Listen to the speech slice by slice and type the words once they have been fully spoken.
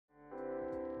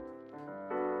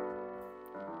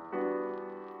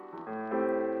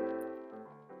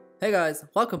Hey guys,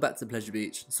 welcome back to Pleasure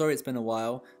Beach. Sorry it's been a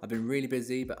while, I've been really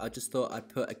busy, but I just thought I'd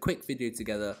put a quick video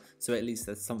together so at least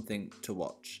there's something to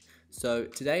watch. So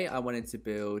today I wanted to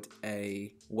build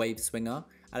a wave swinger,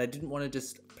 and I didn't want to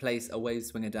just place a wave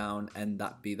swinger down and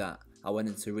that be that. I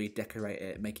wanted to redecorate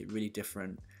it, make it really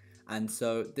different. And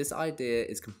so this idea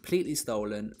is completely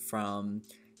stolen from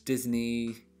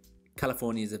Disney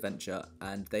California's Adventure,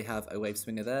 and they have a wave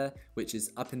swinger there which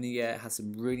is up in the air, has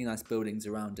some really nice buildings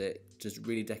around it, just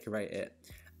really decorate it.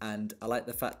 And I like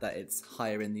the fact that it's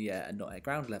higher in the air and not at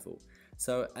ground level.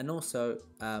 So, and also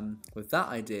with that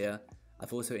idea,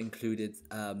 I've also included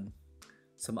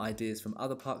some ideas from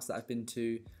other parks that I've been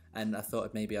to, and I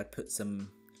thought maybe I'd put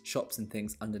some shops and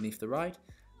things underneath the ride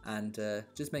and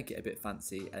just make it a bit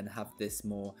fancy and have this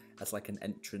more as like an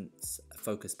entrance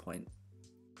focus point.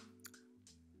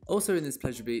 Also in this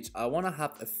Pleasure Beach, I want to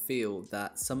have a feel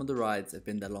that some of the rides have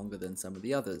been there longer than some of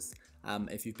the others.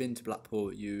 If you've been to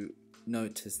Blackpool, you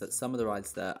notice that some of the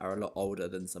rides there are a lot older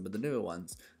than some of the newer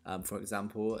ones. For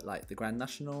example, like the Grand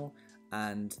National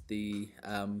and the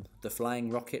Flying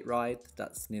Rocket ride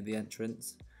that's near the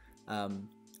entrance.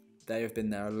 They have been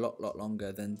there a lot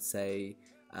longer than, say,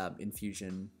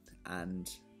 Infusion and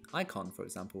Icon, for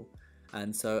example.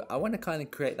 And so I want to kind of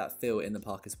create that feel in the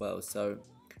park as well. So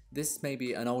this may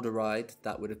be an older ride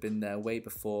that would have been there way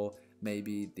before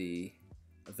maybe the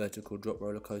vertical drop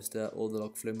roller coaster or the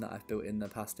log flume that I've built in the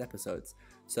past episodes.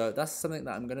 So that's something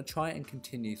that I'm going to try and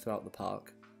continue throughout the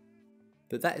park.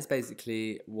 But that is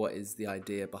basically what is the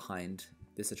idea behind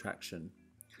this attraction.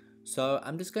 So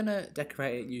I'm just going to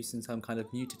decorate it using some kind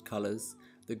of muted colours,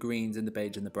 the greens and the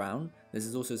beige and the brown. This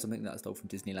is also something that I stole from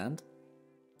Disneyland.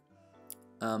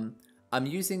 I'm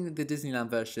using the Disneyland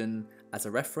version as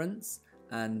a reference,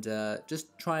 and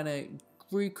just trying to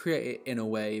recreate it in a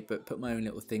way but put my own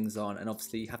little things on, and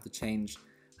obviously you have to change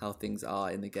how things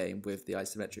are in the game with the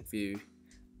isometric view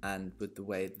and with the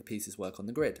way the pieces work on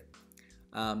the grid.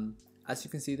 As you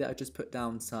can see there, I just put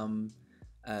down some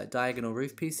diagonal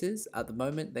roof pieces. At the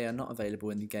moment they are not available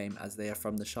in the game as they are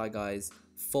from the Shy Guys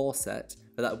 4 set,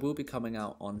 but that will be coming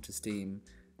out onto Steam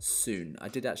soon. I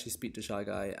did actually speak to Shy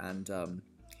Guy, and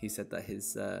he said that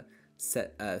his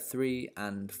set 3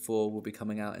 and 4 will be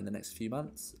coming out in the next few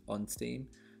months on Steam.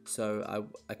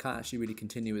 So I can't actually really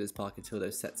continue with this park until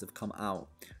those sets have come out,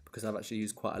 because I've actually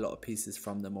used quite a lot of pieces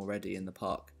from them already in the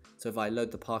park. So if I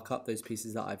load the park up, those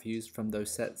pieces that I've used from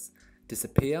those sets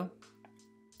disappear.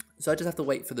 So I just have to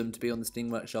wait for them to be on the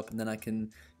Steam Workshop, and then I can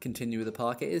continue with the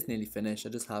park. It is nearly finished. I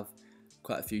just have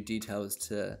quite a few details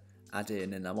to add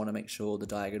in, and I want to make sure the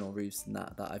diagonal roofs and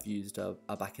that I've used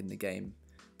are back in the game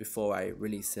before I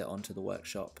release it onto the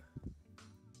workshop.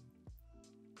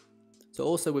 So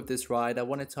also with this ride, I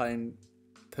want to try and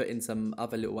put in some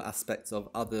other little aspects of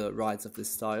other rides of this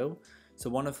style.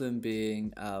 So one of them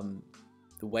being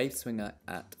the wave swinger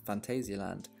at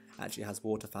Phantasialand actually has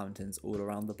water fountains all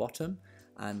around the bottom,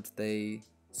 and they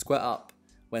squirt up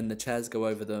when the chairs go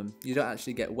over them. You don't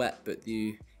actually get wet, but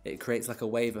it creates like a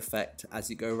wave effect as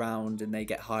you go around, and they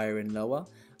get higher and lower.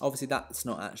 Obviously that's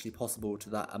not actually possible to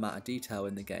that amount of detail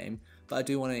in the game, but I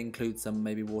do want to include some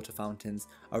maybe water fountains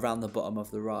around the bottom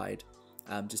of the ride,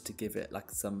 just to give it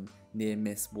like some near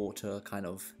miss water kind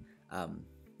of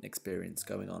experience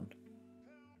going on.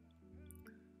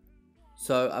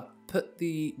 So I put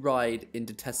the ride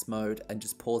into test mode and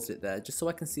just paused it there just so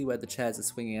I can see where the chairs are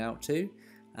swinging out to.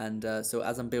 And so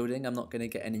as I'm building, I'm not going to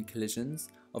get any collisions.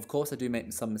 Of course I do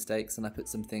make some mistakes, and I put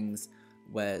some things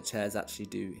where chairs actually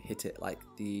do hit it, like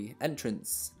the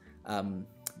entrance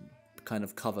kind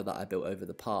of cover that I built over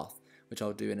the path, which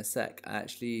I'll do in a sec. I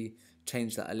actually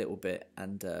changed that a little bit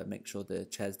and make sure the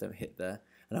chairs don't hit there.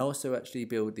 And I also actually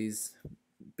build these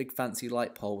big fancy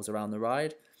light poles around the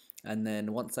ride, and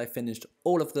then once I finished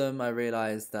all of them I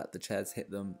realised that the chairs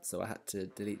hit them, so I had to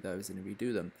delete those and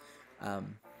redo them.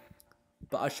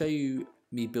 But I'll show you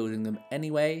me building them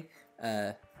anyway.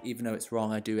 Even though it's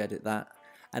wrong, I do edit that.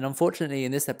 And unfortunately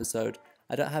in this episode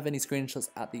I don't have any screenshots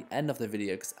at the end of the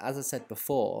video, because as I said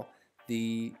before,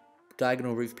 the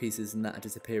diagonal roof pieces and that are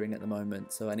disappearing at the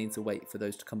moment, so I need to wait for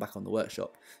those to come back on the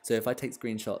workshop. So if I take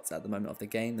screenshots at the moment of the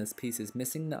game, there's pieces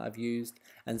missing that I've used,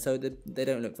 and so they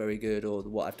don't look very good, or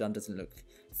what I've done doesn't look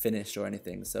finished or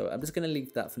anything. So I'm just going to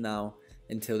leave that for now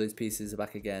until those pieces are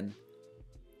back again.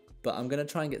 But I'm going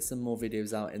to try and get some more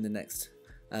videos out in the next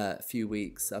few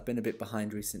weeks. I've been a bit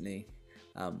behind recently,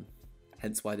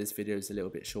 hence why this video is a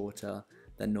little bit shorter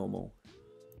than normal.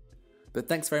 But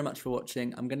thanks very much for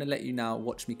watching. I'm going to let you now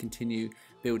watch me continue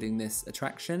building this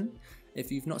attraction,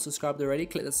 If you've not subscribed already,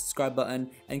 click the subscribe button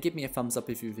and give me a thumbs up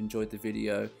if you've enjoyed the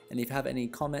video. And if you have any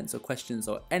comments or questions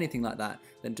or anything like that,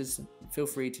 then just feel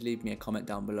free to leave me a comment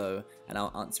down below and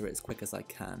I'll answer it as quick as I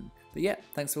can. But yeah,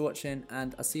 thanks for watching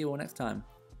and I'll see you all next time.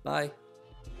 Bye.